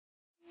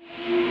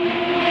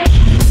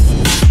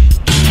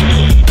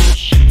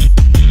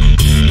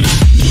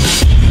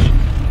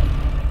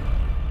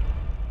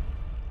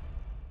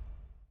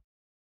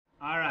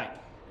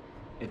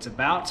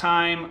about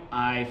time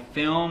I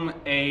film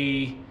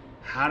a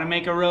how to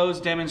make a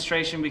rose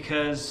demonstration,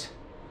 because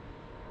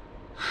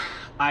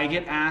I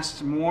get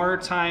asked more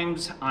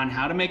times on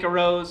how to make a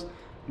rose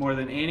more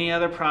than any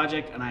other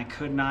project, and I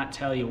could not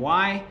tell you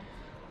why.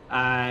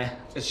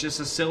 It's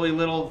just a silly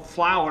little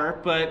flower,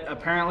 but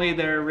apparently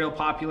they're real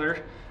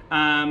popular.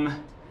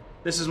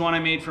 This is one I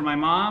made for my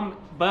mom,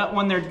 but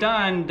when they're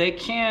done, they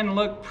can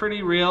look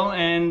pretty real,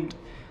 and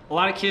a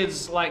lot of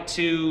kids like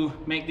to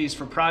make these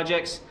for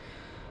projects.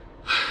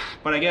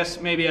 But I guess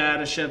maybe I had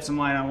to shed some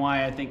light on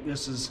why I think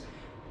this is,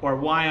 or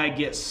why I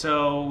get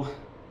so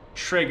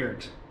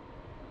triggered.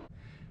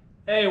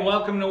 Hey,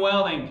 welcome to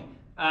welding.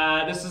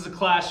 This is a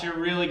class you're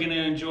really going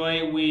to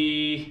enjoy.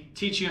 We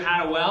teach you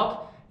how to weld.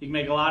 You can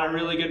make a lot of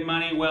really good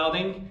money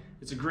welding.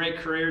 It's a great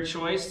career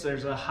choice.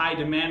 There's a high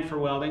demand for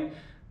welding.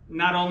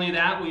 Not only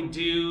that, we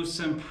do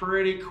some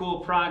pretty cool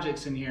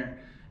projects in here.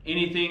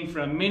 Anything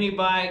from mini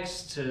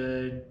bikes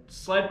to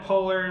sled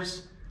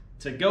pullers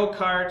to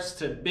go-karts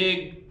to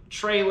big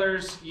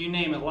trailers, you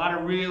name it. A lot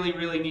of really,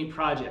 really neat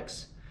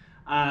projects.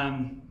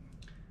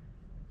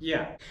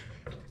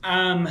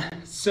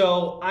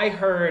 So I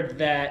heard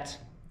that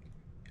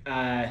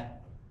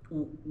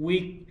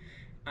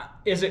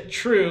is it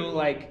true,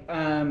 like,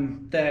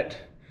 that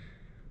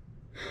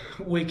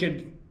we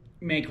could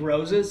make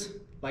roses,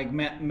 like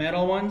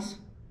metal ones?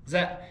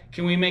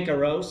 Can we make a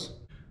rose?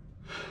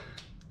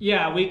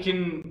 Yeah, we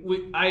can.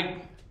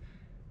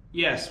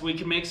 Yes, we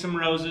can make some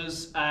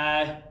roses.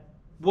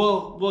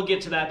 We'll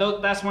get to that.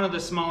 That's one of the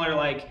smaller,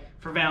 like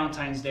for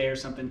Valentine's Day or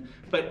something.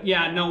 But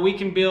yeah, no, we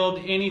can build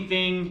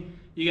anything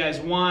you guys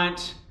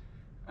want.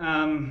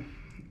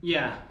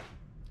 Yeah.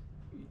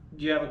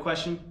 Do you have a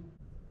question?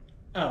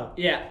 Oh,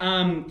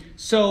 yeah.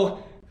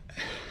 So,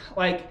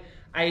 like,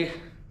 I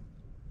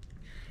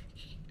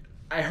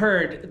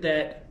heard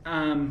that,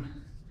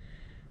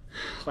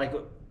 like,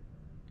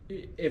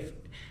 if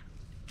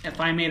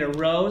I made a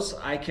rose,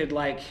 I could,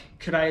 like,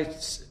 could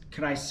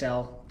I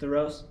sell the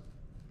rose?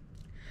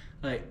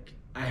 Like,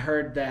 I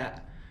heard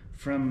that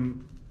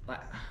from a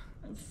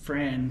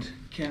friend.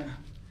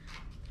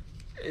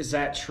 Is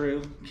that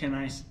true? Can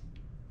I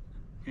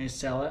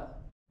sell it?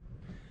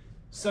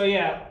 So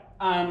yeah,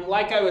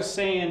 like I was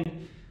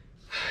saying,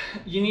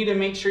 you need to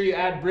make sure you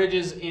add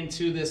bridges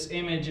into this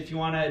image if you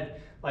want to,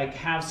 like,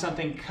 have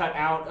something cut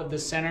out of the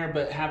center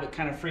but have it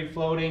kind of free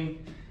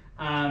floating.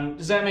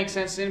 Does that make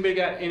sense? Anybody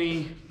got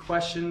any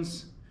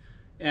questions?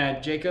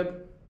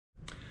 Jacob?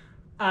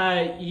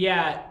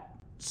 Yeah,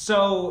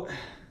 so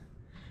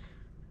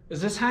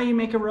is this how you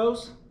make a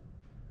rose?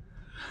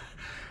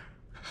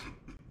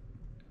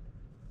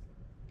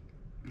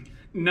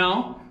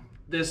 No,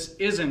 this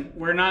isn't.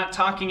 We're not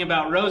talking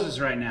about roses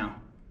right now.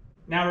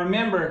 Now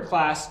remember,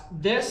 class,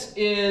 this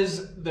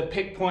is the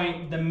pick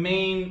point,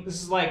 this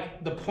is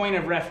like the point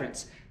of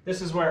reference.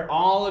 This is where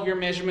all of your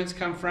measurements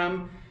come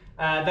from.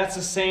 That's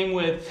the same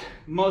with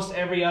most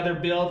every other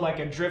build, like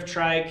a drift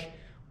trike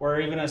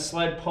or even a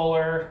sled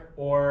puller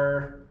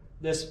or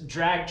this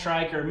drag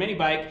trike or mini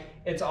bike.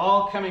 It's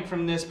all coming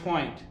from this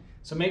point.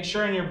 So make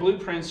sure in your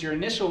blueprints, your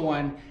initial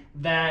one,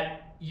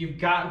 that you've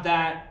got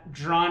that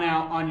drawn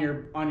out on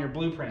your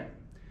blueprint.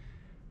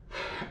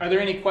 Are there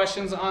any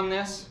questions on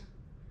this?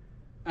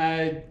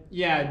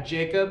 Yeah,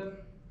 Jacob?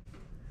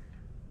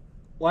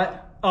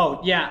 What? Oh,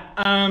 yeah.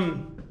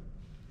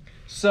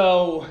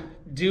 So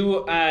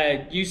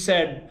you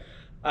said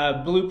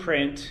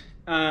blueprint.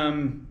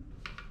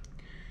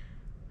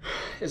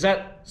 Is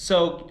that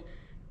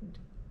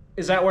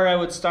where I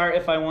would start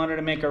if I wanted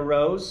to make a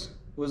rose?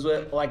 Was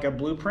it like a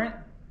blueprint?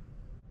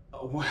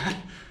 What?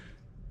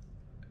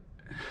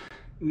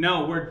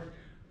 No,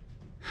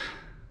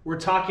 we're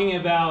talking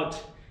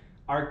about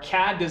our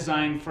CAD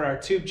design for our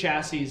tube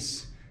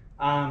chassis,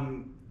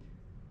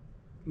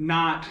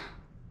 not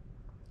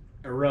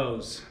a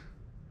rose.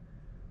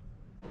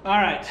 All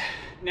right,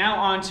 now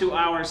on to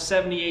our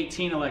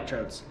 7018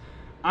 electrodes.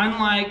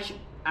 Unlike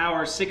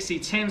our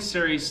 6010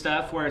 series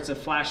stuff where it's a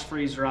flash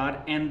freeze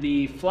rod and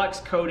the flux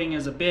coating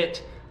is a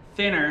bit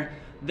thinner,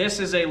 this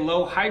is a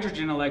low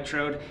hydrogen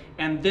electrode,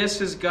 and this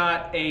has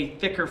got a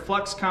thicker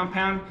flux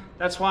compound.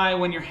 That's why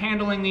when you're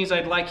handling these,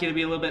 I'd like you to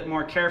be a little bit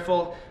more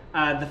careful.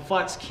 The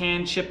flux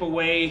can chip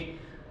away.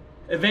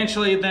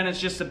 Eventually, then it's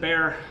just a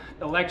bare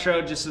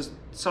electrode, just a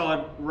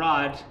solid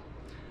rod.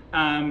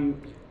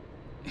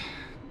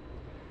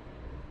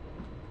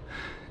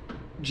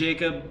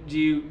 Jacob,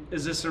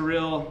 is this a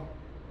real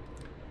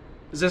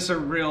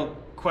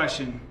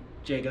question,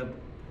 Jacob?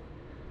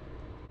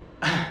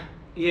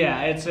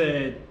 Yeah, it's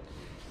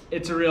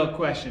a real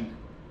question.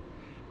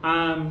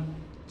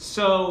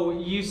 So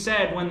you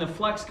said when the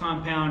flux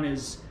compound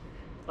is,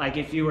 like,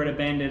 if you were to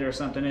bend it or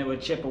something, it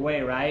would chip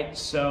away, right?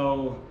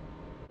 So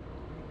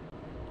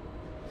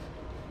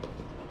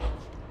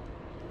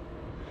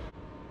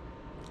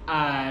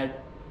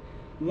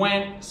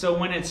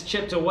when it's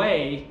chipped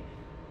away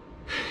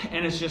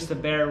and it's just a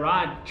bare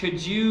rod,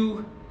 could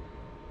you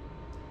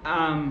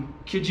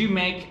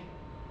make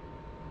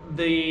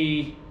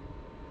the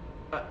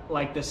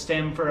like the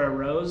stem for a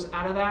rose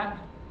out of that?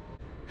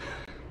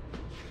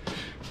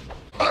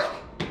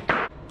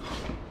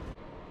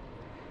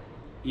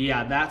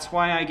 Yeah, that's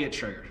why I get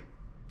triggered.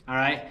 All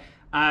right.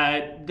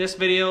 This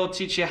video will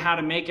teach you how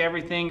to make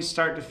everything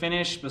start to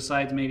finish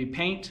besides maybe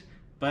paint,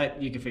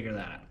 but you can figure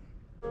that out.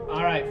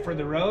 All right, for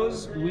the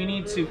rose, we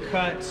need to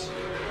cut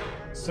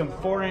some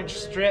 4-inch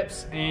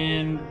strips,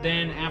 and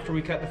then after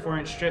we cut the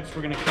 4-inch strips,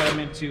 we're gonna cut them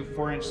into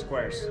 4-inch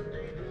squares.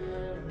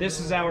 This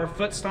is our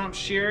foot stomp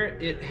shear.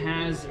 It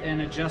has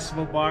an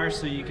adjustable bar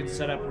so you can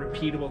set up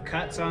repeatable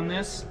cuts on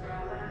this.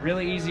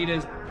 Really easy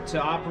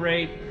to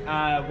operate,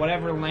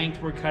 whatever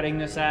length we're cutting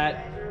this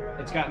at.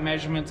 It's got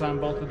measurements on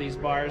both of these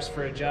bars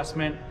for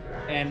adjustment,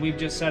 and we've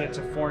just set it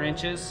to 4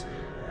 inches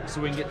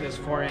so we can get this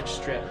 4-inch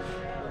strip.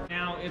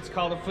 Now, it's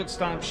called a foot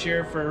stomp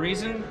shear for a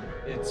reason.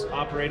 It's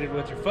operated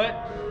with your foot.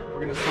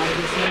 We're gonna slide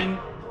this in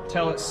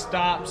till it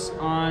stops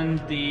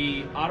on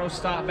the auto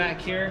stop back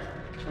here,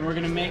 and we're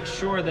gonna make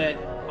sure that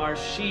our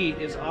sheet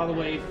is all the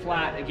way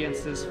flat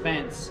against this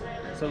fence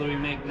so that we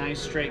make nice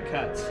straight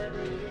cuts.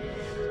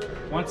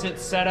 Once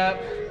it's set up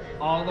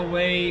all the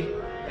way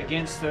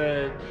against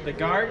the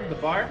guard, the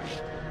bar,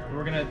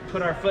 we're gonna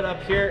put our foot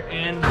up here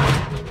and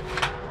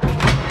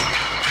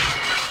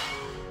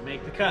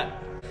make the cut.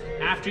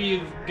 After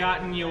you've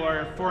gotten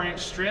your 4-inch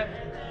strip,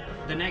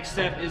 the next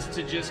step is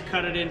to just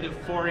cut it into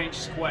 4-inch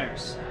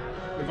squares.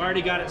 We've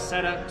already got it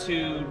set up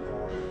to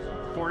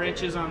 4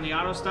 inches on the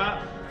auto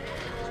stop.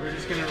 So we're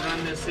just gonna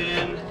run this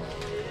in,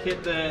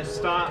 hit the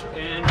stop,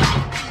 and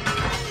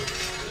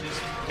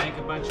just make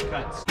a bunch of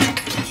cuts.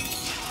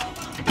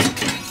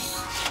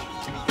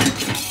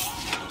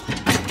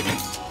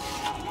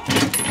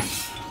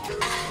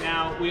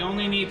 Now, we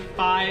only need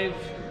 5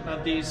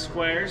 of these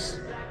squares.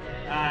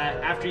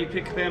 After you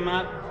pick them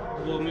up,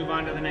 we'll move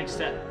on to the next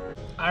step.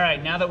 All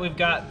right, now that we've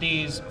got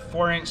these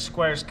 4-inch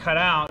squares cut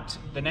out,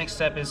 the next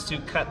step is to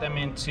cut them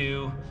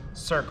into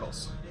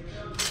circles.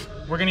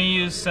 We're gonna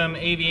use some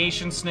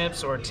aviation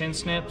snips or tin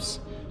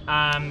snips.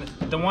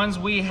 The ones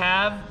we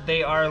have,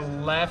 they are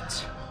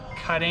left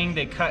cutting.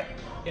 They cut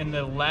in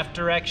the left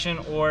direction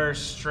or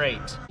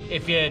straight.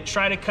 If you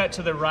try to cut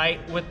to the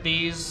right with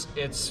these,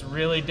 it's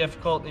really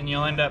difficult and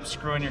you'll end up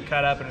screwing your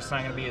cut up and it's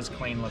not gonna be as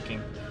clean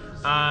looking.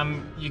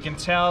 You can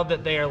tell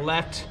that they are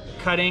left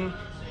cutting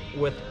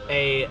with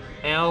a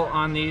L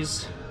on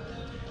these.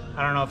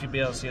 I don't know if you'll be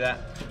able to see that,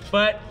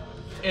 but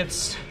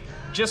it's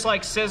just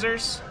like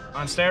scissors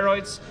on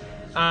steroids.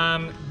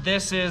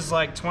 This is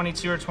like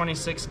 22 or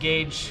 26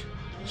 gauge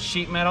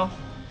sheet metal.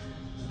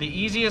 The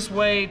easiest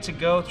way to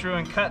go through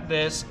and cut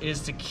this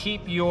is to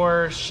keep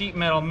your sheet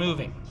metal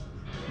moving.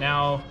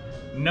 Now,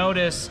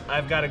 notice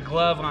I've got a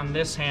glove on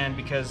this hand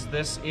because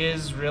this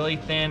is really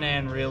thin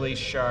and really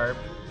sharp.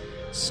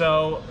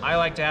 So I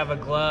like to have a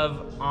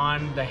glove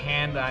on the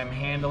hand I'm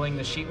handling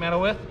the sheet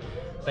metal with.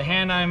 The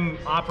hand I'm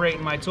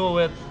operating my tool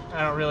with,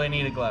 I don't really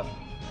need a glove.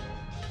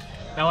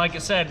 Now, like I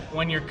said,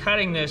 when you're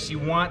cutting this, you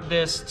want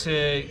this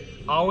to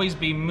always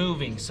be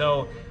moving.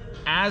 So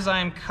as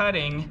I'm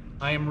cutting,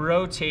 I am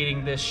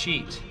rotating this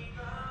sheet.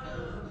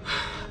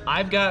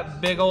 I've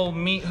got big old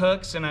meat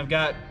hooks and I've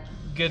got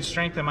good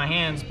strength in my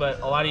hands,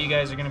 but a lot of you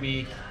guys are gonna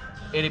be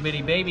itty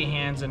bitty baby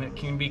hands and it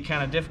can be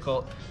kind of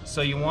difficult.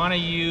 So you wanna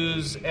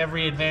use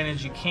every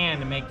advantage you can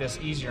to make this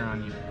easier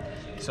on you.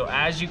 So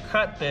as you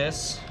cut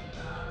this,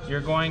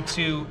 you're going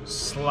to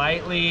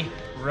slightly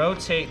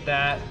rotate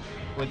that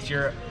with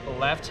your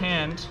left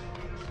hand,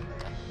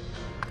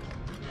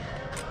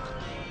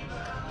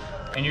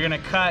 and you're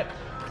gonna cut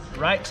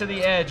right to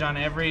the edge on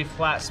every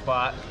flat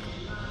spot.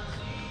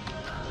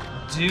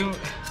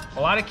 A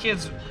lot of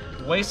kids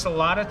waste a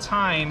lot of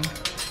time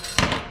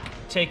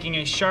taking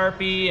a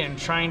Sharpie and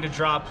trying to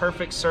draw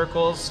perfect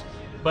circles,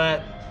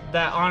 but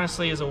that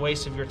honestly is a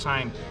waste of your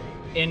time.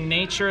 In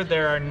nature,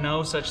 there are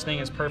no such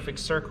thing as perfect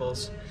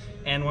circles,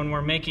 and when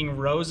we're making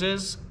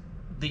roses,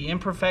 the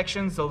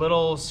imperfections, the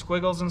little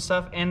squiggles and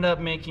stuff, end up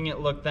making it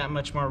look that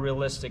much more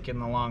realistic in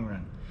the long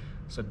run.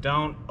 So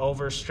don't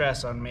over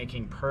stress on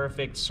making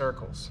perfect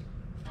circles.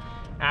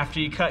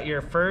 After you cut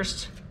your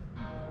first,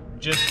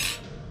 just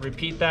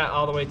repeat that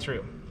all the way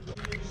through.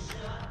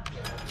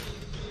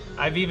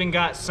 I've even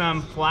got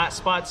some flat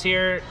spots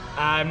here.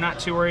 I'm not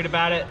too worried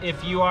about it.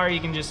 If you are, you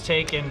can just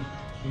take and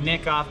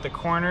nick off the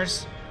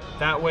corners.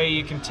 That way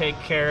you can take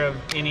care of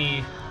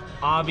any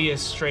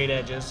obvious straight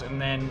edges,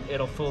 and then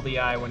it'll fool the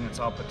eye when it's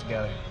all put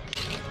together.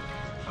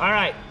 All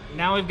right,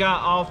 now we've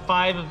got all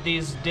 5 of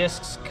these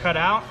discs cut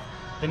out.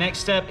 The next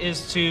step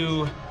is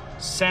to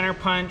center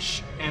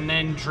punch and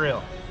then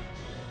drill.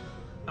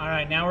 All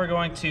right, now we're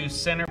going to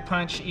center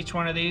punch each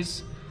one of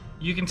these.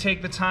 You can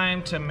take the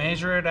time to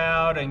measure it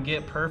out and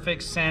get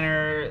perfect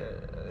center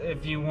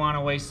if you want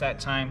to waste that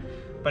time.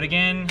 But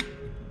again,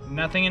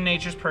 nothing in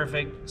nature is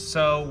perfect,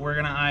 so we're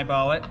gonna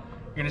eyeball it.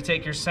 You're gonna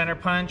take your center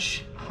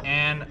punch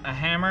and a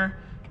hammer,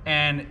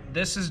 and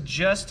this is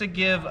just to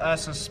give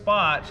us a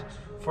spot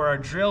for our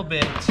drill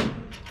bit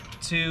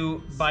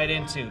to bite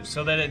into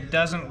so that it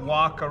doesn't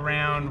walk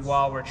around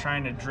while we're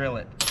trying to drill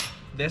it.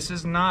 This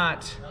is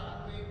not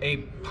a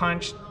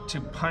punch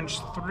to punch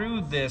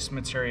through this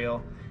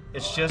material.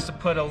 It's just to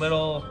put a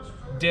little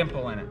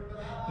dimple in it.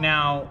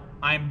 Now,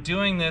 I'm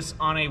doing this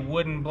on a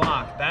wooden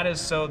block. That is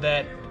so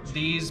that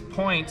these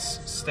points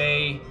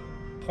stay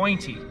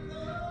pointy.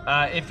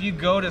 If you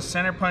go to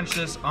center punch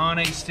this on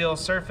a steel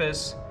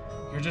surface,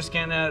 you're just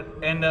gonna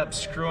end up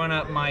screwing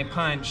up my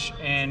punch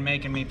and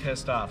making me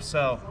pissed off.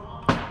 So,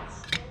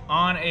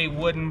 on a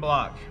wooden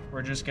block,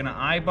 we're just gonna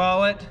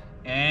eyeball it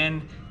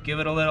and give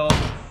it a little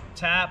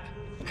tap.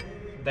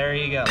 There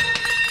you go.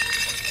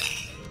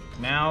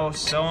 Now,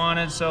 so on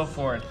and so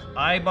forth.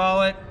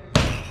 Eyeball it.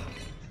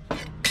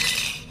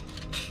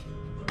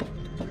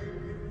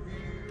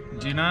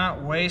 Do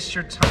not waste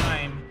your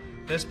time.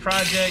 This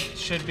project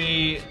should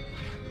be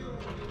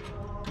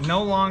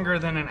no longer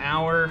than an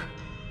hour,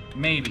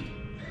 maybe.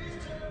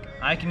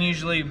 I can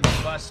usually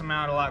bust them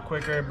out a lot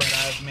quicker, but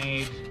I've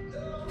made,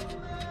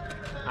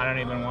 I don't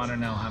even want to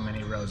know how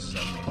many roses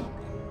I've made.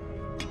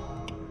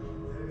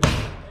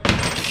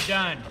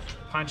 Done.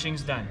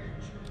 Punching's done.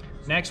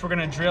 Next, we're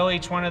gonna drill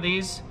each one of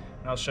these,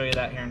 and I'll show you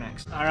that here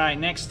next. All right,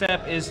 next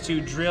step is to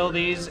drill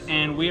these,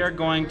 and we are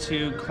going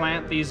to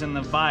clamp these in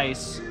the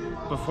vise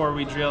before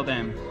we drill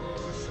them.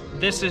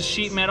 This is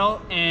sheet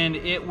metal, and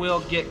it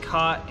will get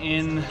caught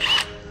in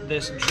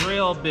this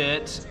drill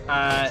bit,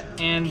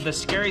 and the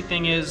scary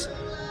thing is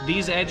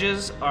these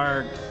edges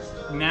are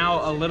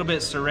now a little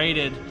bit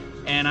serrated,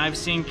 and I've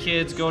seen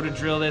kids go to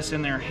drill this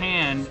in their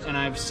hand, and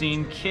I've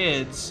seen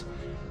kids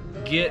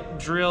get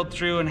drilled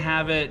through and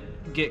have it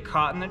get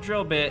caught in the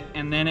drill bit,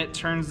 and then it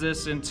turns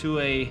this into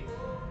a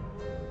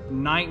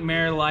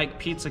nightmare-like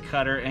pizza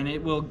cutter, and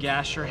it will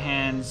gash your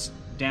hands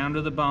down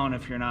to the bone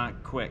if you're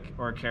not quick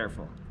or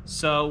careful.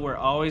 So we're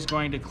always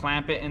going to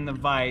clamp it in the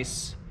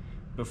vise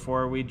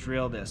before we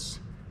drill this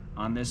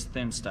on this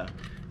thin stuff.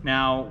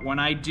 Now, when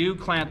I do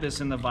clamp this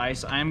in the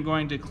vise, I'm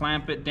going to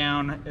clamp it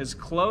down as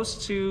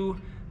close to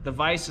the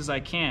vise as I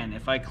can.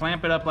 If I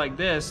clamp it up like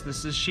this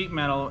is sheet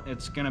metal,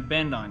 it's gonna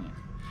bend on you.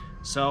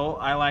 So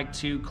I like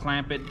to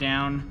clamp it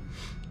down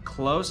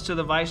close to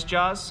the vise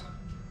jaws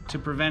to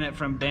prevent it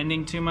from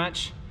bending too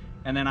much.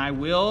 And then I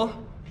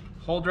will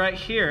hold right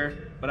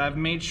here, but I've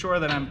made sure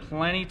that I'm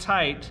plenty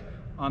tight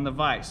on the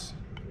vise.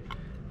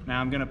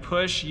 Now I'm gonna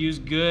push, use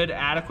good,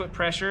 adequate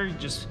pressure.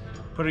 Just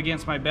put it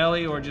against my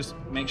belly or just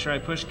make sure I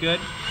push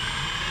good.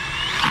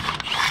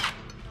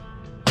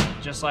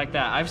 Just like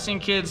that. I've seen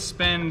kids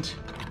spend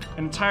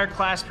an entire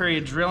class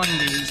period drilling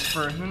these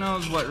for who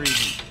knows what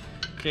reason.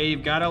 Okay,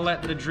 you've gotta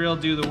let the drill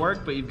do the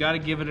work, but you've gotta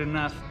give it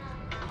enough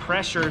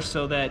pressure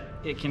so that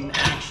it can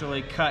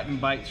actually cut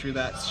and bite through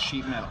that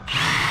sheet metal.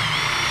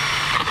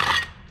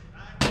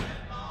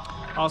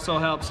 Also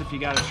helps if you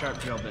got a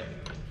sharp drill bit.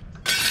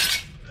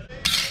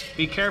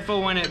 Be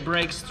careful when it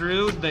breaks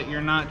through that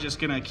you're not just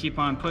gonna keep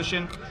on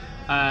pushing.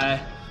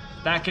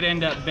 That could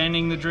end up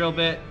bending the drill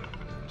bit.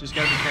 Just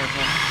gotta be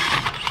careful.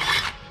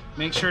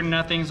 Make sure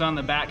nothing's on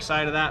the back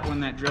side of that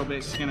when that drill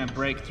bit's gonna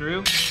break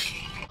through.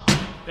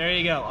 There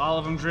you go, all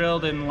of them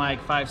drilled in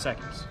like 5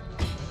 seconds.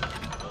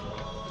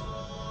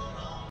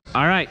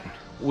 All right,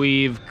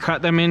 we've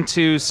cut them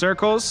into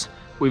circles.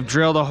 We've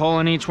drilled a hole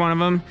in each one of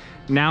them.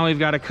 Now we've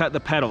got to cut the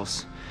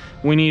petals.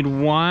 We need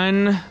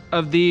one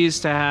of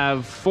these to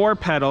have 4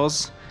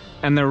 petals,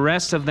 and the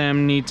rest of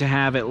them need to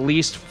have at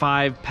least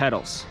 5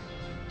 petals.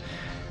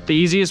 The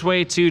easiest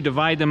way to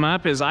divide them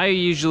up is I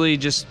usually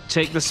just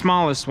take the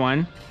smallest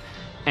one,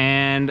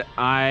 and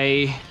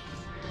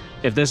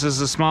if this is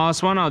the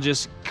smallest one, I'll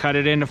just cut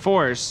it into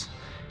 4s.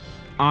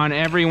 On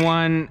every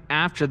one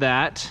after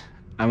that,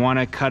 I want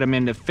to cut them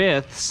into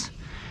 5ths,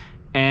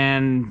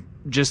 and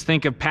just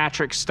think of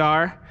Patrick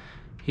Star.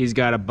 He's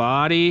got a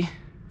body,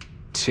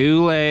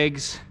 2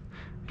 legs,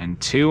 and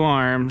 2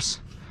 arms,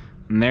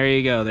 and there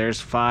you go.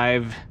 There's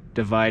 5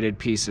 divided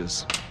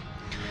pieces.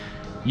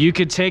 You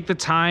could take the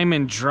time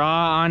and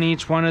draw on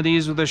each one of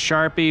these with a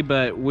Sharpie,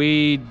 but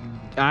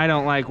I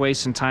don't like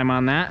wasting time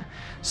on that.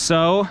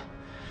 So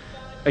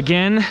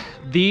again,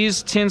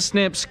 these tin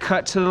snips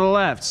cut to the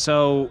left,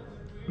 so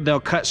they'll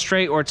cut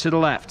straight or to the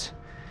left.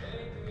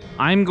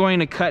 I'm going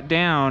to cut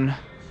down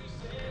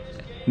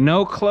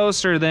no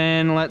closer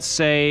than, let's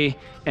say,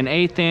 an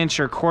 1/8 inch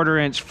or 1/4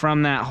 inch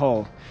from that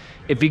hole.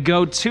 If you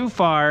go too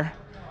far,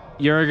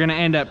 you're gonna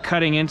end up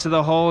cutting into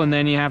the hole, and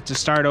then you have to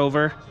start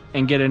over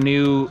and get a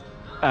new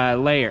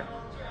layer.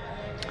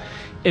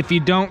 If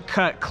you don't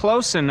cut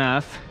close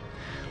enough,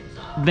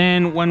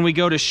 then when we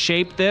go to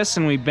shape this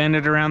and we bend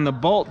it around the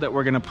bolt that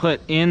we're gonna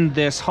put in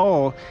this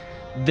hole,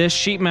 this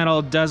sheet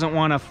metal doesn't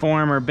wanna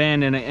form or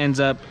bend, and it ends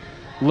up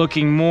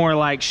looking more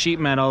like sheet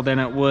metal than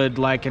it would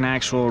like an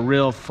actual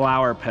real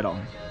flower petal.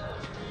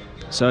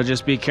 So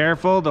just be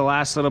careful. The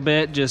last little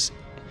bit, just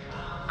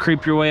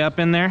creep your way up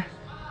in there.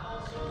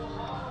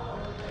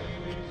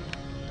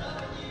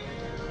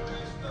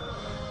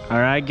 All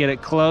right, get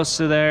it close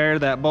to there,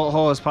 that bolt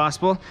hole as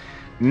possible.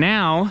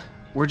 Now,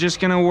 we're just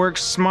gonna work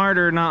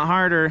smarter, not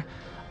harder.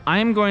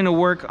 I'm going to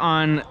work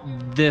on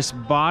this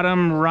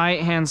bottom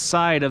right-hand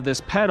side of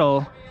this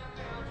petal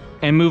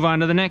and move on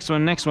to the next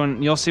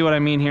one. You'll see what I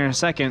mean here in a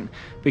second,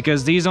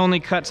 because these only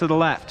cut to the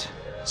left.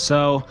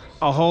 So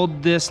I'll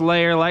hold this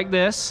layer like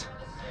this,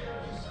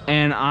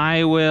 and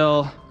I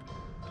will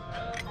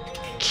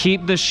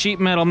keep the sheet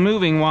metal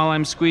moving while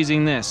I'm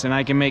squeezing this, and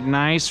I can make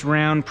nice,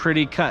 round,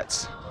 pretty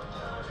cuts.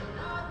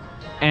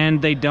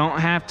 And they don't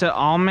have to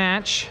all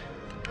match.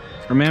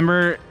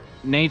 Remember,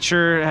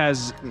 nature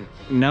has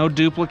no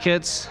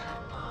duplicates.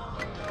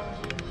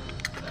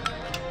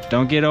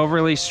 Don't get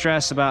overly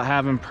stressed about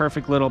having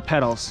perfect little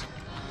petals.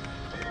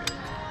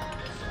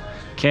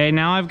 Okay,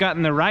 now I've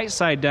gotten the right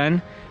side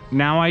done.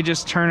 Now I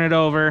just turn it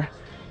over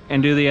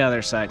and do the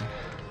other side.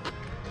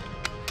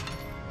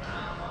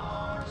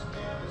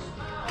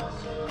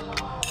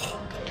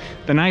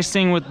 The nice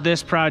thing with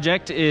this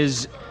project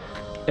is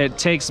it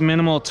takes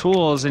minimal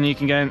tools, and you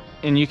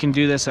can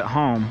do this at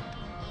home.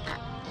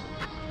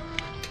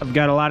 I've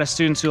got a lot of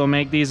students who will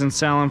make these and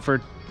sell them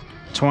for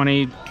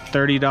 $20,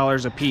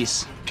 $30 a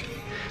piece.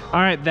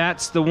 All right,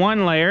 that's the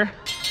one layer.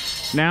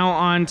 Now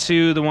on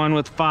to the one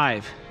with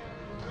 5.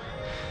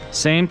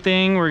 Same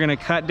thing, we're gonna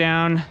cut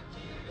down,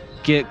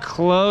 get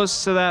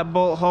close to that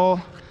bolt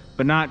hole,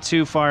 but not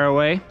too far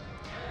away.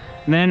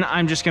 And then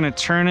I'm just gonna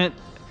turn it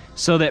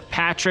so that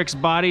Patrick's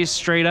body's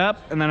straight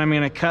up, and then I'm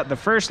gonna cut the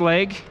first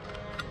leg,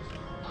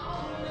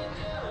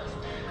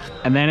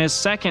 and then his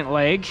second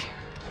leg,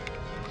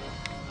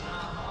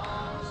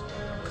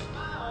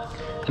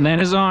 and then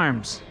his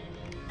arms.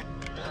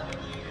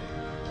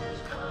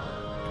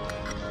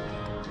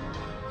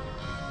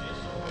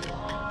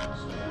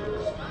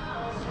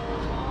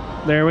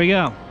 There we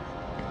go.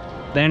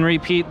 Then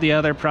repeat the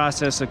other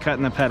process of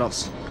cutting the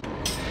petals.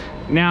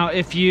 Now,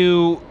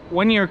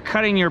 when you're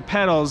cutting your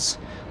petals,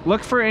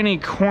 look for any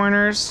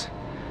corners.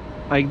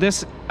 Like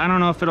this, I don't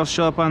know if it'll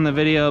show up on the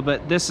video,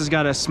 but this has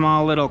got a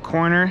small little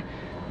corner.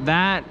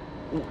 That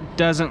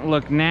doesn't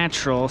look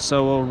natural,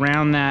 so we'll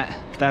round that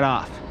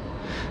off.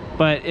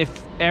 But if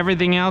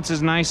everything else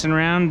is nice and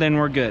round, then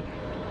we're good.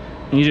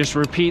 And you just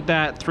repeat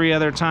that 3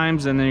 other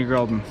times, and then you're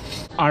golden.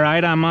 All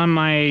right, I'm on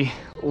my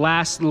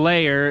last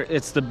layer.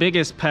 It's the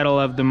biggest petal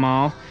of them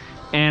all,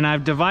 and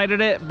I've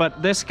divided it,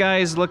 but this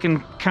guy's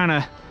looking kind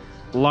of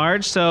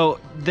large, so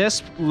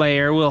this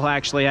layer will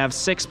actually have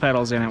 6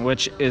 petals in it,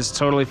 which is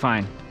totally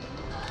fine.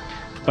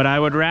 But I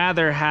would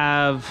rather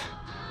have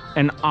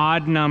an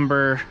odd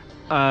number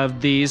of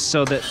these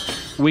so that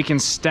we can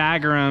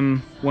stagger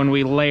them when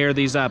we layer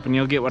these up, and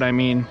you'll get what I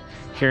mean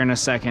here in a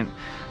second.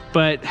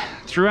 But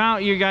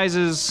throughout you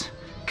guys'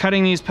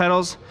 cutting these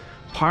petals,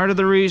 part of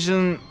the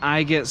reason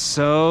I get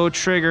so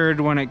triggered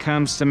when it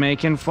comes to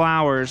making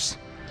flowers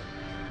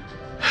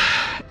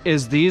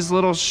is these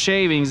little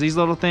shavings, these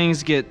little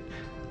things get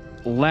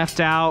left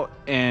out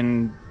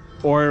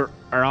or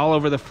are all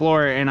over the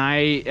floor, and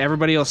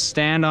everybody will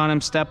stand on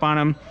them, step on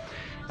them,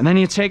 and then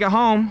you take it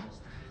home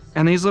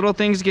and these little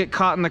things get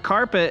caught in the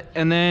carpet,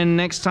 and then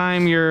next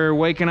time you're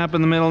waking up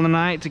in the middle of the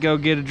night to go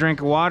get a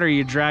drink of water,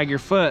 you drag your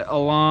foot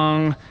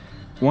along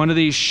one of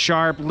these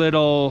sharp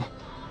little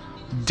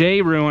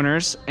day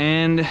ruiners,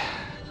 and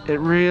it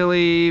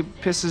really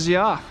pisses you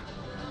off.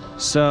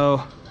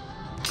 So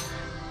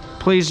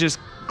please just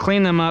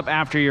clean them up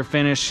after you're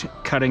finished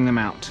cutting them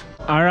out.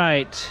 All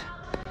right,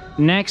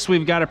 next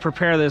we've got to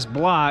prepare this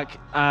block.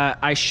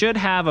 I should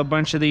have a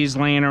bunch of these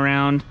laying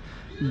around,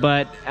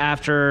 but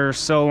after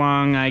so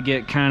long I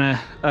get kind of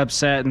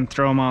upset and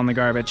throw them all in the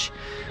garbage.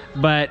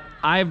 But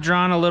I've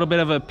drawn a little bit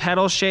of a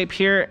petal shape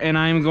here, and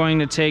I'm going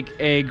to take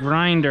a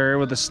grinder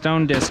with a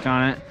stone disc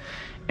on it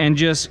and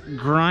just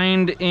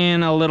grind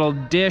in a little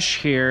dish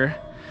here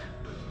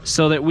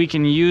so that we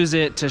can use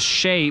it to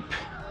shape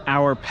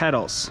our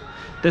petals.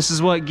 This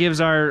is what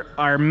gives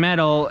our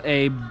metal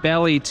a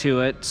belly to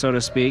it, so to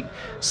speak,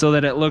 so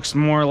that it looks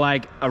more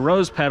like a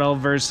rose petal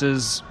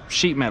versus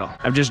sheet metal.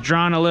 I've just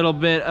drawn a little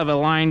bit of a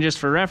line just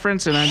for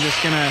reference, and I'm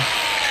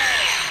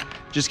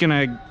just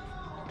gonna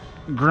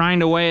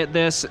grind away at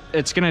this.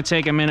 It's gonna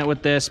take a minute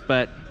with this,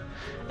 but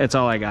it's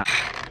all I got.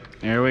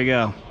 There we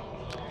go.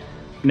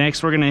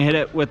 Next, we're gonna hit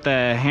it with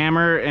the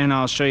hammer, and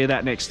I'll show you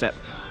that next step.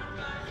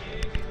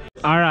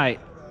 All right,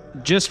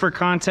 just for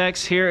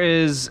context, here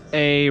is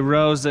a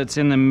rose that's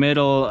in the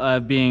middle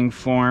of being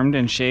formed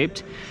and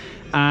shaped.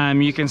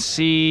 You can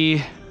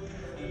see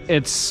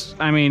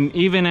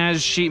even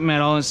as sheet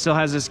metal, it still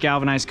has this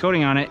galvanized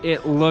coating on it.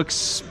 It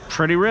looks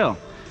pretty real.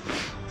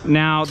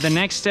 Now, the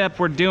next step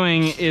we're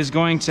doing is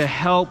going to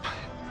help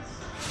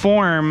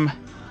form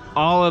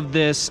all of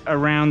this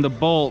around the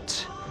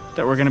bolt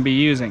that we're gonna be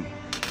using.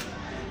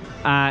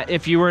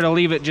 If you were to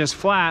leave it just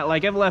flat,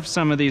 like I've left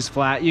some of these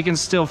flat, you can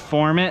still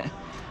form it.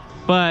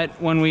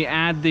 But when we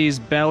add these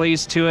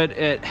bellies to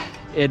it,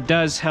 it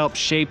does help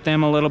shape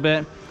them a little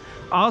bit.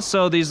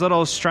 Also, these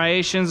little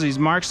striations, these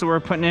marks that we're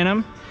putting in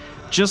them,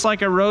 just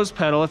like a rose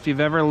petal, if you've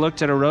ever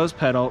looked at a rose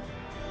petal,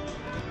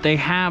 they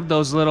have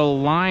those little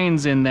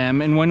lines in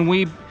them. And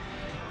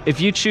if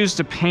you choose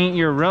to paint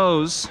your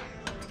rose,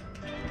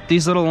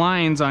 these little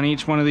lines on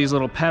each one of these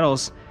little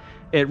petals,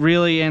 it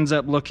really ends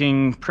up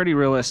looking pretty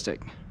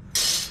realistic.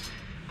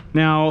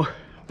 Now,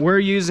 we're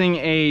using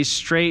a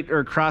straight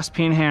or cross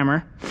peen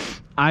hammer.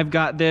 I've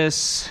got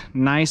this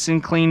nice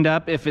and cleaned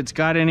up. If it's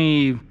got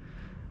any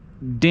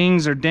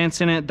dings or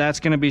dents in it, that's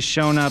gonna be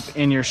shown up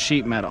in your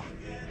sheet metal.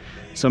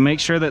 So make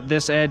sure that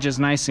this edge is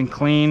nice and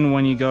clean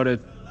when you go to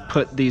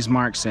put these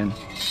marks in.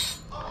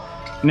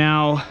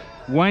 Now,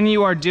 when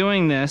you are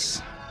doing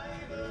this,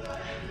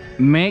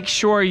 make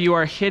sure you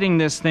are hitting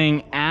this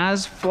thing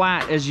as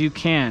flat as you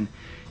can.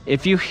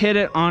 If you hit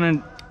it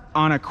on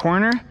a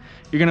corner,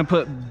 you're gonna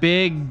put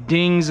big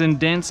dings and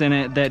dents in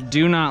it that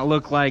do not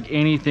look like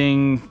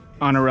anything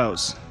on a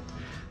rose.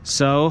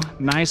 So,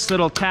 nice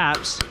little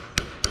taps,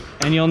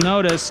 and you'll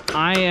notice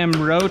I'm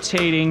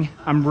rotating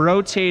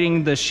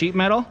the sheet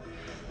metal,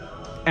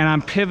 and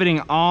I'm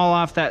pivoting all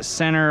off that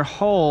center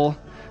hole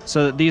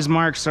so that these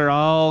marks are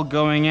all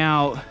going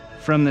out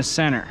from the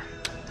center.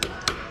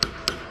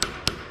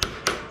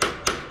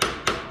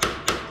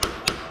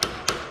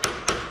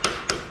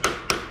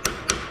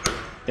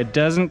 It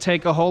doesn't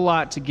take a whole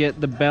lot to get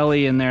the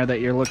belly in there that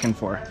you're looking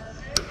for.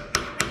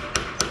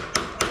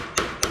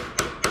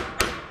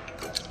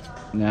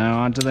 Now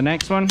on to the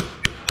next one.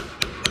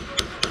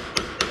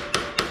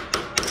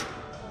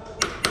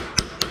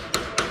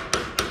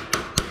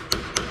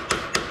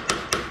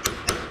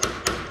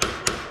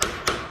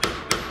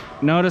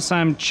 Notice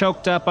I'm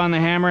choked up on the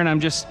hammer, and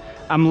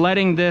I'm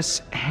letting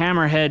this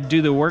hammerhead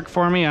do the work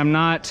for me. I'm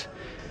not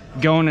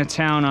going to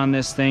town on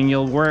this thing.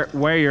 You'll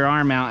wear your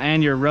arm out,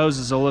 and your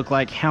roses will look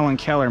like Helen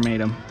Keller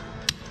made them.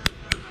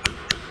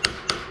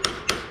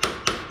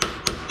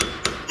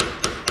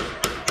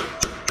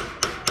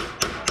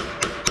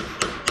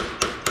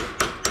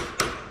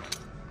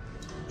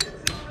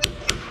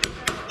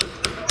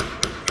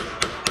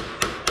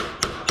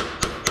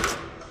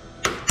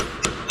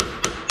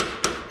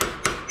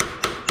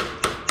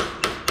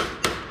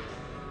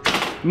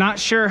 Not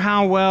sure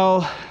how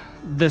well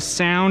the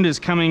sound is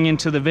coming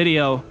into the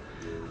video,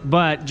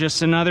 but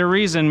just another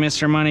reason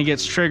Mr. Money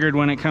gets triggered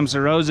when it comes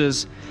to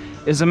roses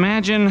is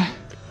imagine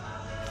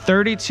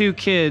 32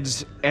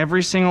 kids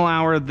every single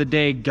hour of the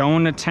day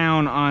going to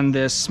town on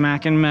this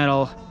smacking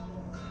metal.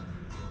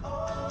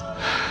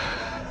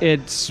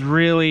 It's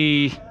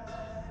really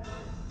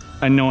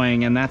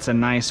annoying, and that's a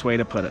nice way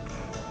to put it.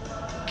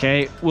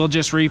 Okay, we'll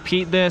just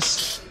repeat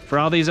this for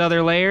all these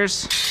other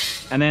layers.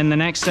 And then the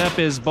next step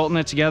is bolting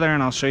it together,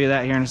 and I'll show you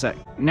that here in a sec.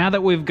 Now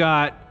that we've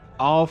got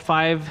all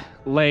 5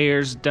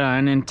 layers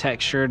done and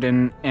textured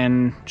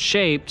and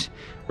shaped,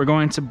 we're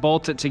going to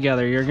bolt it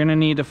together. You're gonna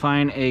need to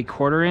find a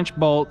 1/4 inch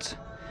bolt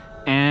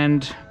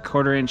and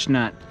 1/4 inch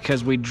nut,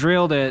 because we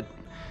drilled it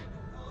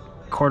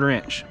 1/4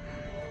 inch.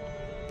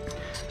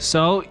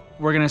 So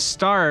we're gonna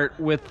start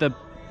with the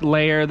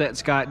layer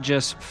that's got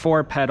just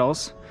 4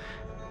 petals,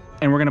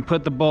 and we're gonna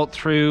put the bolt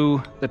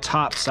through the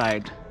top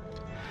side.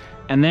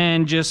 And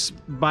then just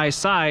by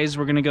size,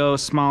 we're gonna go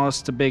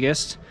smallest to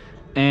biggest.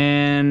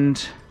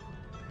 And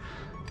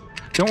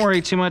don't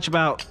worry too much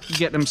about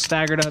getting them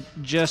staggered up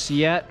just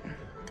yet.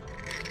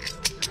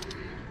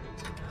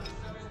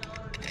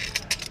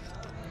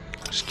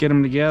 Just get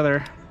them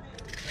together.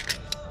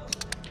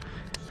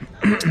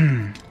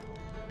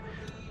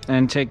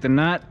 And take the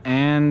nut,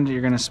 and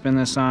you're gonna spin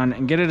this on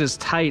and get it as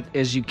tight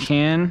as you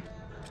can.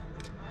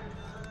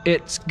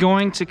 It's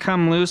going to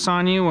come loose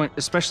on you,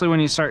 especially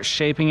when you start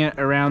shaping it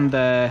around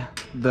the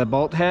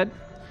bolt head,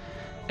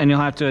 and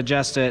you'll have to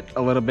adjust it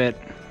a little bit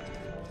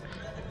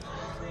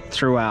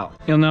throughout.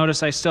 You'll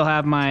notice I still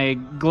have my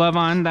glove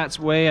on. That's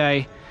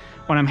when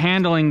I'm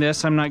handling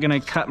this, I'm not gonna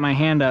cut my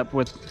hand up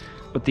with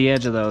the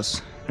edge of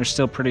those. They're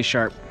still pretty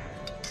sharp.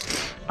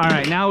 All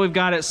right, now we've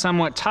got it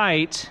somewhat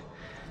tight.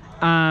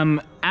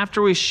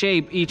 After we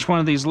shape each one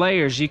of these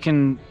layers, you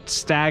can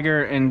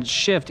stagger and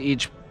shift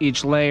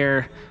each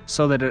layer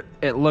so that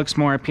it looks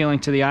more appealing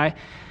to the eye.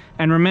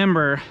 And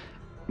remember,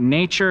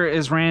 nature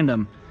is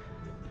random.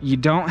 You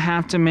don't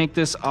have to make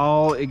this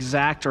all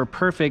exact or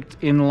perfect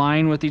in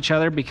line with each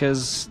other,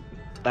 because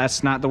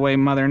that's not the way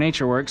Mother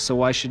Nature works, so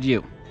why should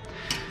you?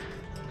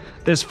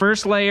 This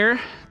first layer,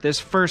 this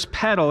first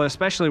petal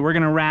especially, we're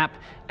gonna wrap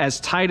as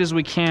tight as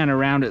we can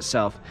around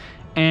itself.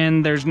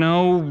 And there's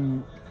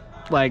no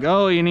like,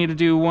 oh, you need to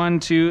do 1,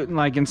 2,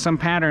 like in some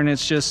pattern.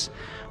 It's just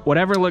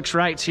whatever looks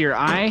right to your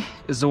eye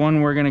is the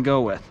one we're gonna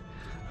go with.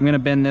 I'm gonna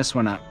bend this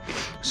one up.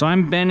 So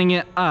I'm bending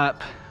it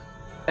up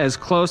as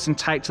close and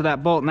tight to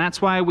that bolt, and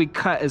that's why we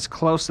cut as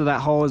close to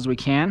that hole as we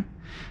can,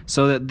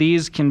 so that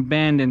these can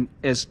bend and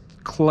as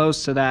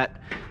close to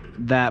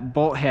that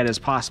bolt head as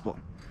possible.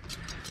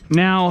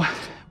 Now,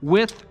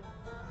 with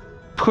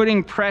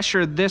putting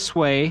pressure this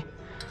way,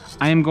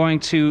 I am going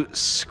to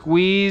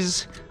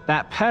squeeze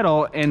that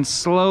pedal and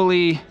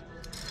slowly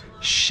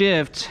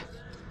shift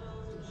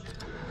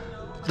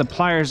the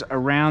pliers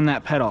around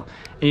that pedal.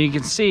 And you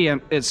can see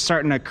it's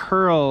starting to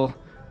curl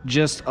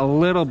just a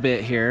little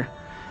bit here,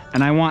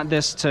 and I want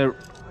this to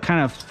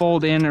kind of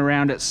fold in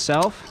around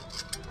itself.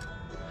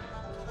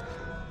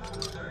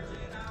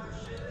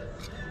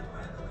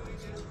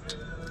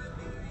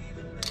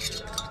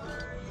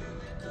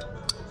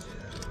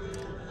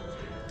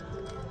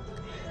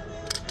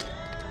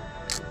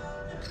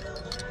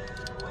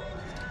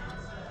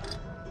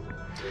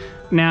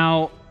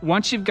 Now,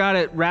 once you've got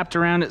it wrapped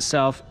around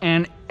itself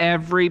and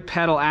every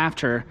petal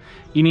after,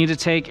 you need to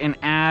take and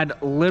add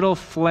little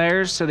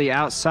flares to the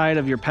outside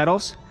of your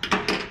petals.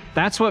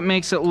 That's what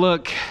makes it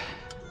look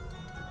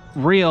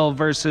real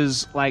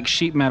versus like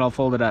sheet metal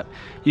folded up.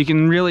 You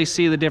can really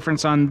see the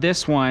difference on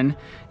this one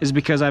is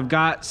because I've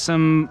got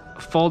some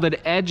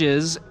folded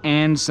edges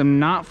and some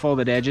not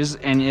folded edges,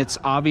 and it's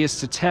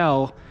obvious to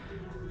tell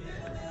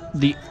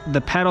the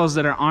petals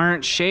that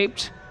aren't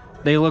shaped,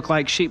 they look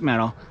like sheet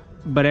metal,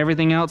 but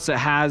everything else that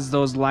has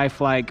those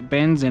lifelike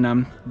bends in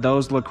them,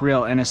 those look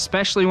real. And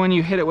especially when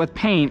you hit it with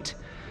paint,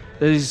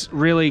 these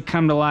really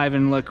come to life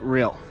and look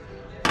real.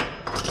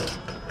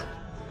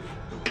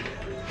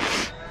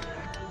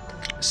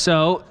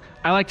 So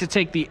I like to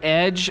take the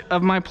edge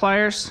of my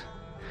pliers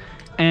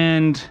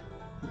and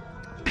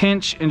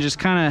pinch and just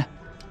kind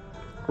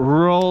of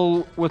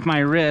roll with my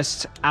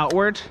wrist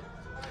outward,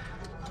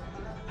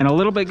 and a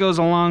little bit goes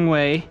a long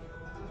way.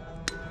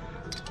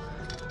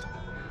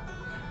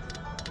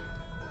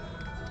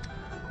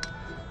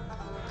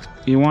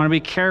 You want to be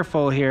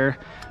careful here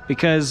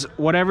because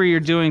whatever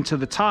you're doing to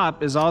the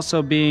top is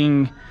also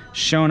being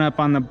shown up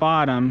on the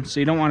bottom,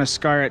 so you don't want to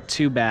scar it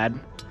too bad.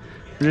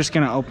 We're just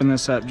going to open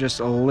this up just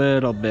a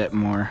little bit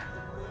more.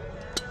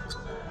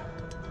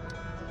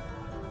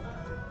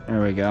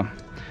 There we go.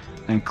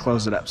 And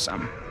close it up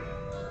some.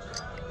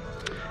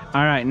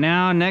 All right,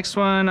 now next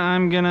one,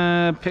 I'm going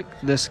to pick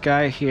this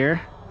guy here.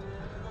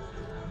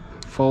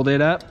 Fold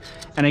it up.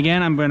 And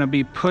again, I'm going to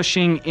be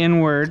pushing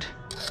inward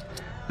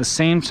the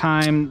same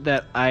time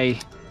that I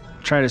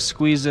try to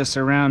squeeze this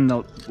around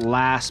the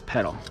last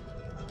petal.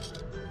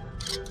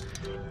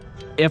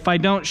 If I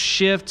don't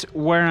shift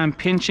where I'm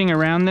pinching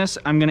around this,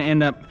 I'm going to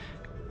end up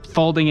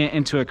folding it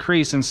into a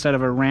crease instead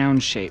of a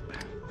round shape.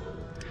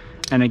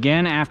 And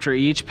again, after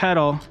each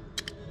petal,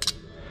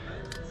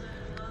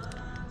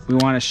 we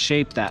want to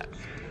shape that.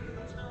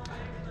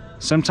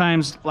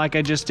 Sometimes, like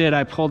I just did,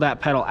 I pull that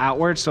petal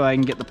outward so I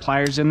can get the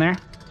pliers in there.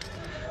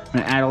 I'm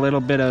going to add a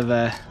little bit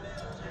of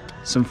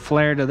some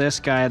flare to this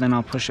guy, then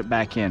I'll push it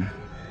back in.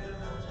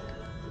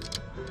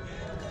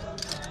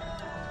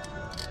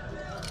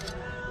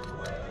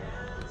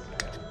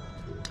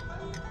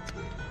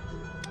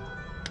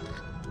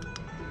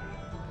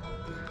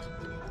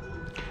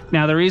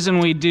 Now the reason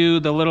we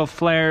do the little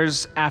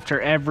flares after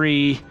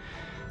every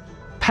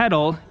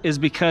petal is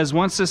because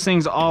once this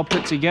thing's all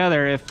put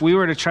together, if we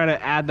were to try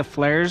to add the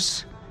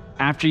flares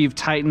after you've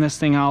tightened this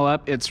thing all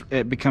up,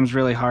 it becomes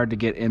really hard to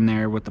get in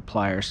there with the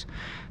pliers.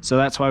 So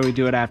that's why we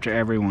do it after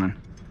every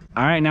one.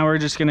 All right, now we're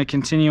just gonna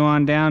continue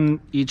on down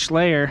each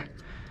layer,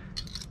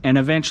 and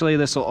eventually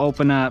this will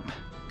open up.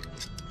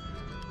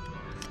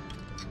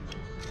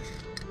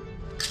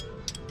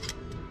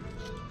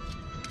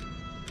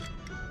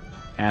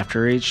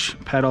 After each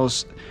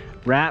petal's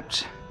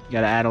wrapped, you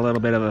gotta add a little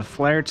bit of a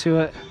flare to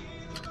it.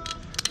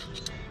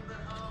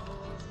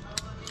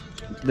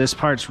 This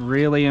part's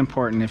really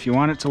important. If you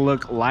want it to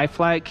look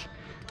lifelike,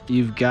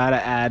 you've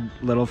gotta add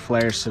little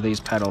flares to these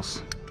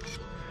petals.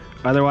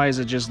 Otherwise,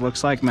 it just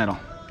looks like metal.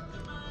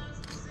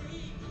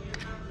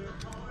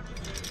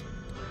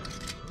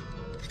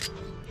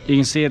 You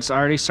can see it's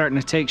already starting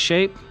to take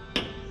shape.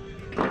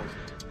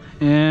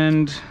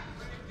 And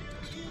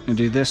I'm gonna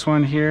do this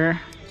one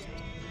here.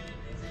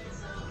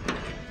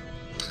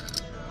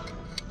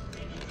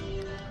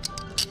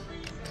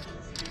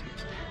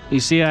 You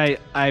see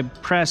I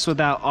press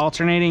without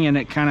alternating, and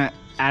it kind of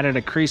added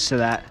a crease to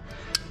that.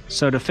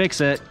 So to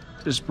fix it,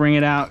 just bring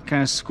it out,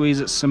 kind of squeeze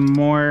it some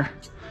more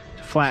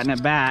to flatten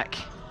it back.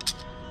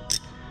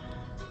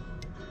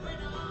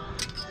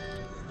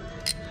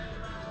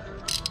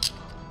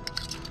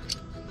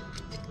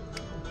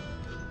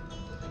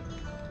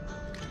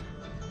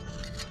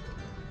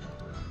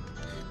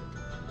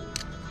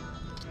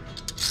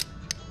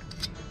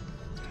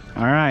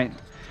 All right,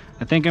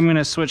 I think I'm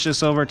gonna switch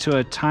this over to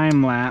a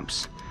time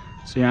lapse,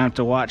 so you don't have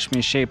to watch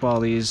me shape all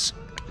these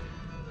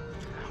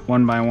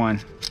one by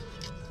one.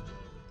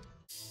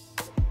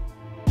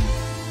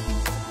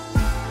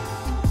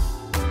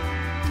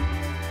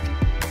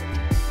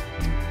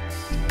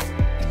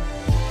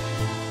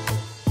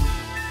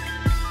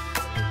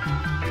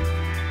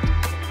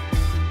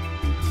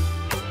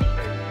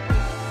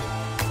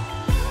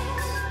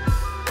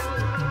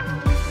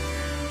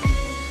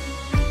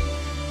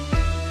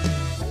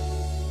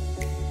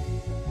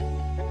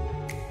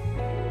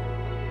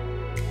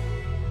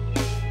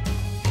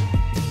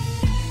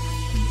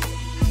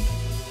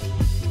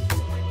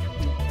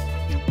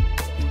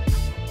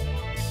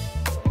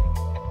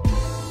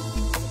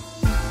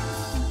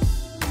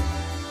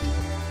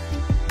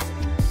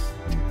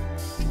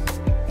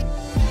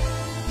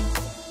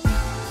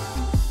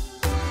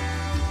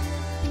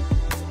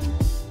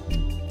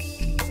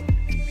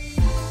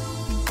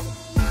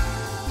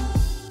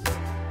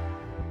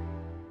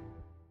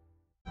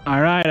 All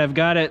right, I've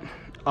got it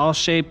all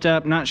shaped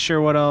up. Not sure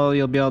what all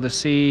you'll be able to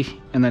see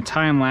in the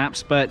time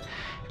lapse, but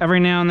every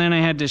now and then I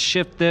had to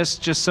shift this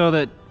just so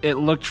that it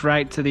looked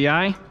right to the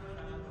eye.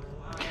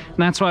 And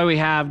that's why we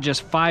have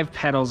just 5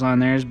 petals on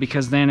there, is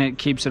because then it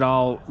keeps it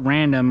all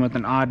random with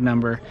an odd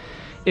number.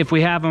 If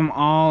we have them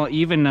all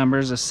even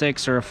numbers, a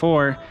 6 or a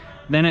 4,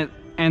 then it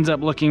ends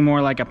up looking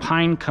more like a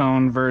pine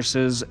cone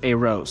versus a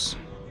rose.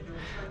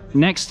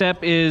 Next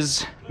step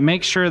is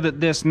make sure that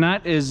this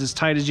nut is as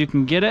tight as you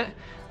can get it,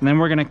 and then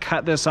we're gonna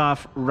cut this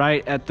off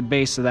right at the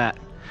base of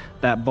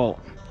that bolt.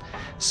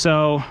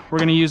 So we're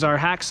gonna use our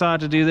hacksaw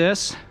to do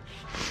this.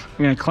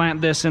 We're gonna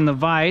clamp this in the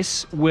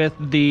vise with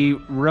the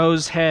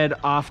rose head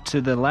off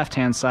to the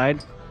left-hand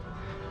side.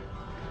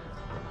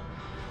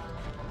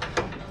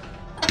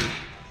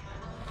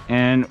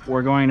 And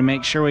we're going to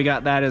make sure we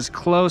got that as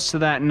close to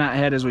that nut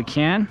head as we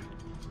can.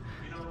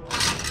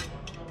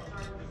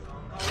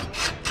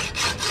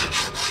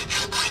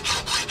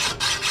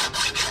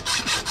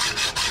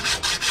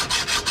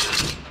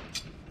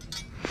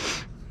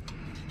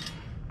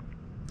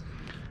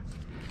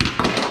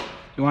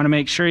 You want to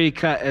make sure you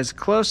cut as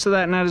close to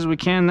that nut as we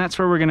can. That's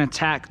where we're going to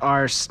tack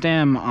our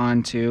stem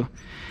onto,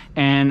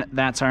 and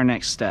that's our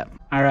next step.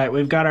 All right,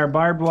 we've got our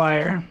barbed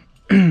wire.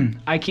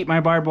 I keep my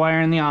barbed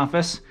wire in the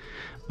office,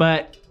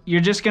 but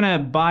you're just going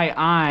to by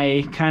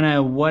eye kind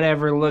of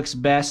whatever looks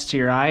best to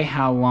your eye,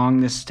 how long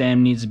this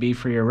stem needs to be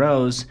for your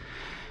rose.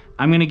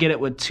 I'm going to get it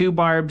with 2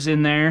 barbs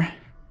in there,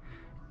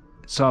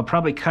 so I'll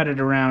probably cut it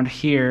around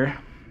here.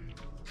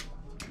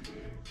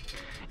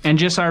 And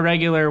just our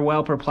regular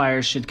Welper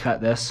pliers should cut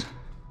this.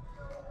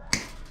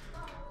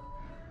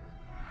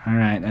 All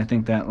right, I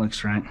think that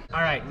looks right. All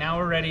right, now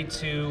we're ready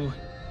to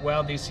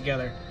weld these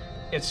together.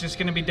 It's just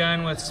gonna be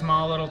done with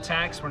small little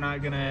tacks. We're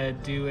not gonna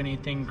do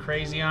anything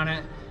crazy on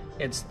it.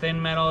 It's thin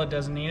metal, it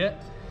doesn't need it.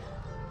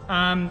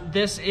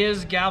 This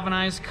is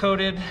galvanized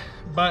coated,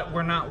 but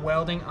we're not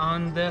welding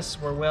on this.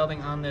 We're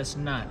welding on this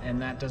nut, and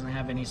that doesn't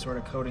have any sort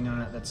of coating on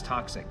it that's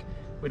toxic.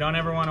 We don't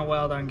ever wanna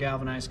weld on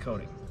galvanized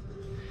coating.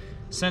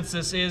 Since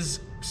this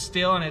is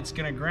steel and it's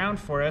gonna ground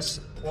for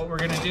us, what we're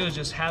gonna do is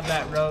just have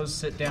that rose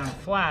sit down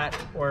flat,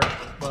 or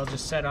well,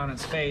 just set on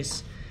its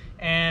face,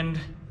 and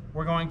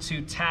we're going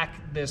to tack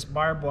this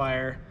barbed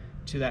wire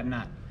to that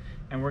nut.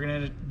 And we're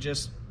gonna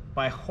just,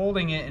 by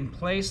holding it in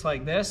place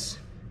like this,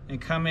 and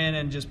come in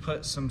and just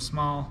put some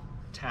small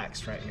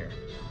tacks right here.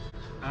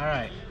 All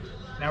right,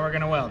 now we're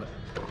gonna weld it.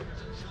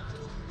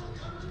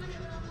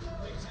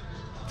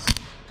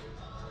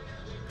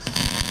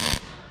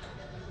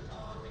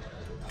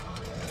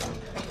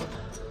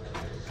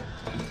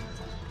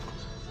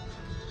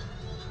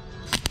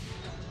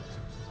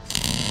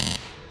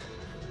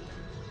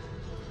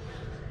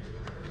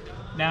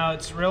 Now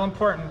it's real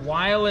important,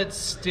 while it's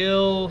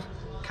still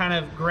kind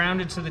of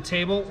grounded to the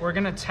table, we're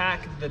gonna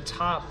tack the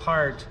top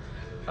part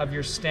of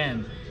your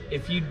stem.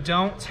 If you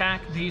don't tack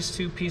these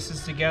 2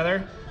 pieces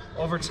together,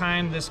 over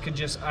time this could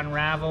just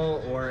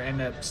unravel or end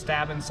up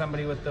stabbing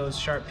somebody with those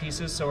sharp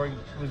pieces, so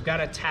we've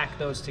gotta tack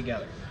those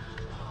together.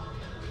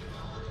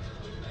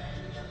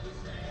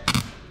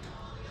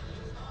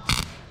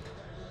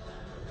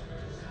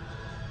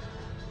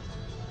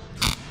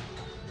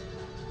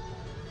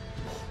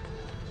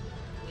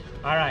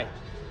 All right,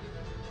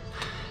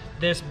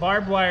 this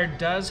barbed wire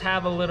does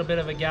have a little bit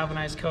of a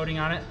galvanized coating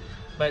on it,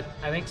 but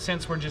I think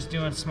since we're just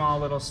doing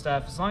small little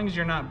stuff, as long as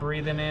you're not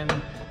breathing in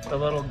the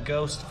little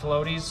ghost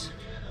floaties,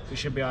 we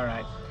should be all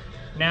right.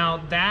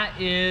 Now that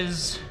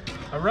is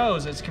a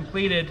rose, it's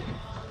completed.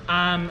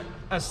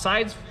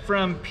 Aside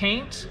from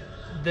paint,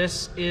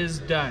 this is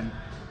done.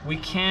 We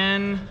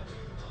can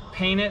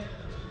paint it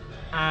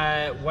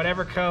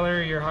whatever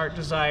color your heart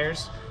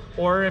desires,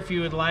 or if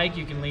you would like,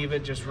 you can leave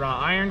it just raw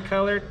iron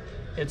colored.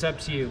 It's up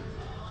to you.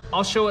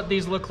 I'll show what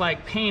these look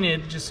like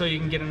painted just so you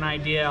can get an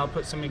idea. I'll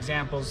put some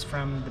examples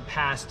from the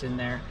past in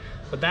there.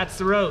 But that's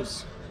the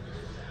rose.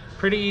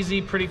 Pretty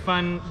easy, pretty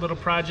fun little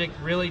project,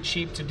 really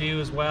cheap to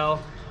do as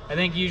well. I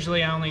think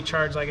usually I only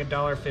charge like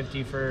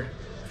 $1.50 for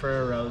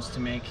a rose to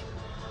make.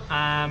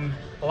 A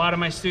lot of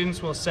my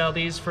students will sell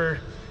these for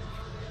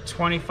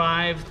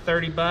 25,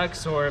 30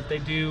 bucks, or if they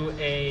do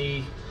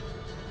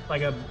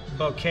like a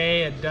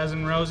bouquet, a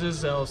dozen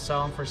roses, they'll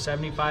sell them for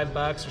 75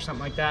 bucks or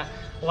something like that.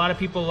 A lot of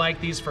people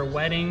like these for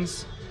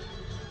weddings.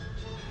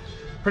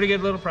 Pretty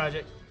good little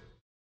project.